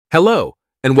Hello,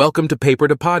 and welcome to Paper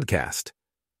to Podcast.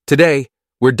 Today,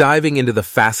 we're diving into the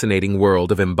fascinating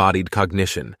world of embodied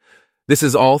cognition. This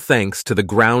is all thanks to the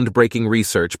groundbreaking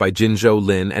research by Jinzhou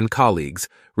Lin and colleagues,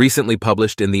 recently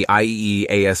published in the IEEE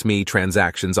ASME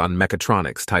Transactions on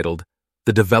Mechatronics, titled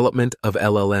The Development of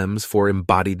LLMs for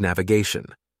Embodied Navigation.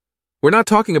 We're not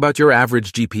talking about your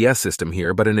average GPS system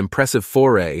here, but an impressive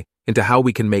foray into how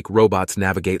we can make robots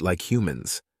navigate like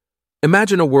humans.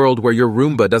 Imagine a world where your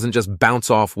Roomba doesn't just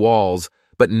bounce off walls,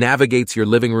 but navigates your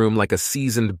living room like a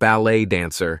seasoned ballet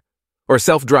dancer, or a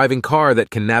self-driving car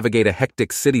that can navigate a hectic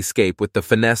cityscape with the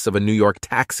finesse of a New York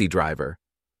taxi driver.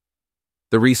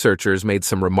 The researchers made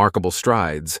some remarkable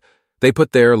strides. They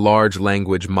put their large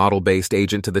language model-based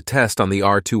agent to the test on the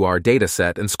R2R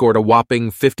dataset and scored a whopping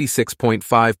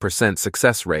 56.5%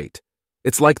 success rate.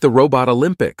 It's like the Robot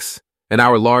Olympics, and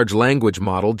our large language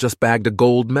model just bagged a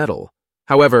gold medal.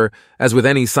 However, as with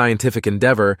any scientific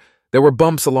endeavor, there were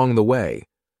bumps along the way.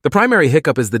 The primary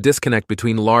hiccup is the disconnect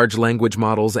between large language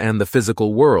models and the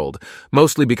physical world,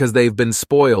 mostly because they've been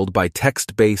spoiled by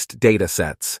text-based data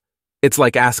sets. It's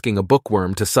like asking a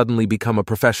bookworm to suddenly become a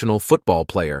professional football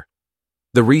player.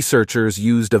 The researchers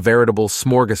used a veritable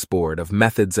smorgasbord of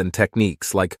methods and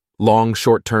techniques like long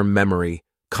short-term memory,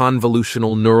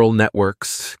 convolutional neural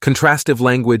networks, contrastive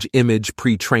language image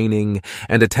pre-training,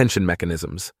 and attention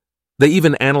mechanisms. They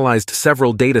even analyzed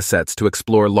several datasets to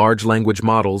explore large language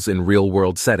models in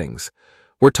real-world settings.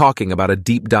 We're talking about a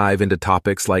deep dive into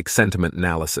topics like sentiment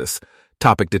analysis,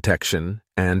 topic detection,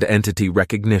 and entity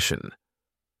recognition.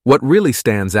 What really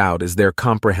stands out is their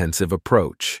comprehensive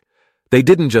approach. They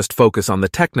didn't just focus on the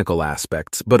technical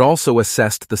aspects, but also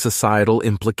assessed the societal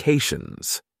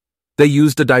implications. They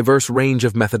used a diverse range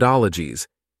of methodologies,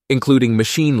 including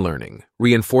machine learning,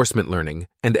 reinforcement learning,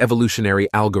 and evolutionary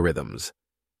algorithms.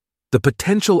 The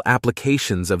potential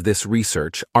applications of this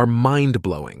research are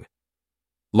mind-blowing.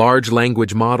 Large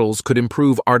language models could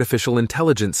improve artificial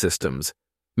intelligence systems,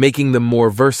 making them more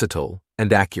versatile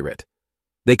and accurate.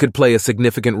 They could play a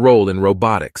significant role in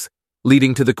robotics,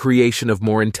 leading to the creation of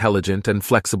more intelligent and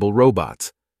flexible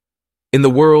robots. In the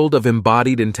world of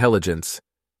embodied intelligence,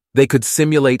 they could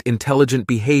simulate intelligent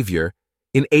behavior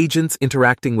in agents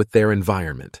interacting with their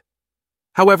environment.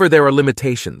 However, there are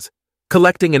limitations.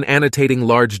 Collecting and annotating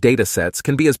large datasets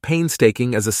can be as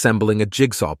painstaking as assembling a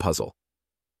jigsaw puzzle.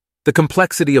 The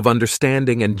complexity of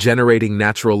understanding and generating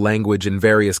natural language in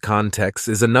various contexts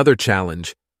is another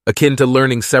challenge, akin to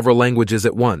learning several languages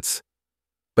at once.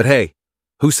 But hey,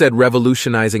 who said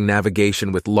revolutionizing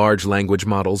navigation with large language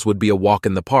models would be a walk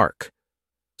in the park?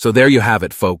 So there you have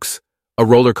it, folks, a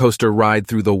roller coaster ride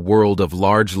through the world of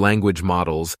large language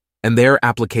models and their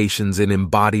applications in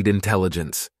embodied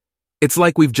intelligence. It's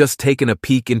like we've just taken a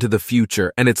peek into the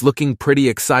future, and it's looking pretty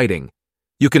exciting.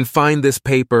 You can find this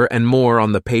paper and more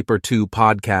on the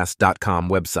paper2podcast.com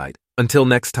website. Until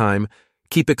next time,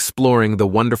 keep exploring the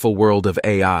wonderful world of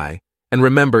AI, and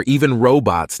remember, even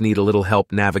robots need a little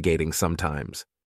help navigating sometimes.